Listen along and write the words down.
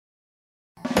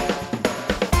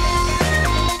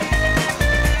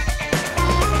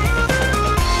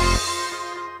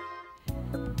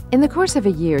In the course of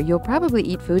a year, you'll probably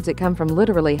eat foods that come from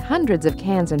literally hundreds of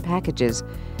cans and packages.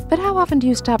 But how often do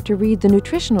you stop to read the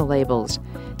nutritional labels?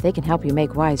 They can help you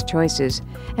make wise choices.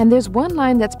 And there's one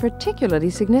line that's particularly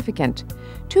significant.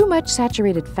 Too much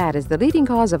saturated fat is the leading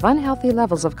cause of unhealthy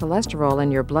levels of cholesterol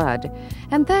in your blood,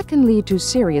 and that can lead to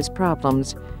serious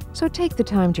problems. So take the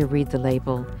time to read the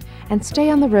label and stay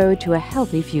on the road to a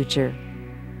healthy future.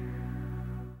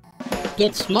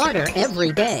 Get smarter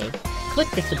every day. Click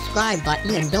the subscribe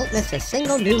button and don't miss a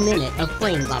single new minute of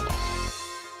Brain Bubble.